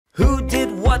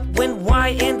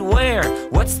why and where?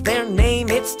 What's their name?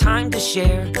 It's time to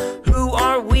share. Who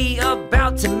are we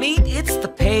about to meet? It's the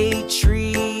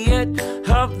Patriot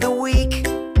of the Week.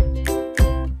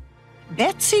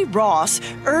 Betsy Ross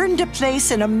earned a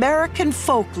place in American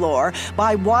folklore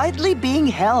by widely being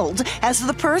held as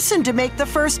the person to make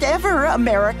the first ever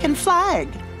American flag.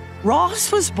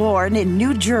 Ross was born in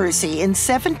New Jersey in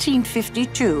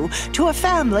 1752 to a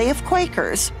family of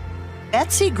Quakers.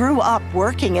 Betsy grew up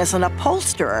working as an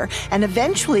upholsterer and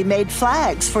eventually made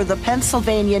flags for the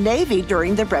Pennsylvania Navy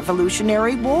during the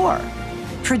Revolutionary War.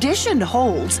 Tradition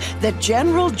holds that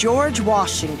General George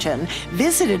Washington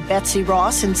visited Betsy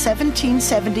Ross in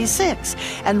 1776,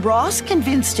 and Ross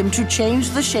convinced him to change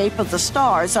the shape of the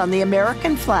stars on the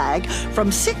American flag from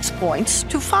 6 points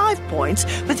to 5 points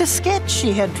with a sketch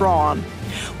she had drawn.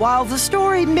 While the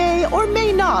story may or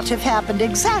may not have happened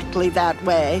exactly that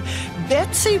way,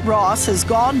 Betsy Ross has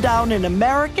gone down in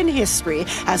American history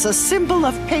as a symbol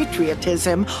of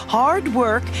patriotism, hard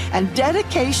work, and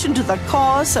dedication to the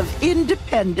cause of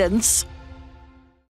independence.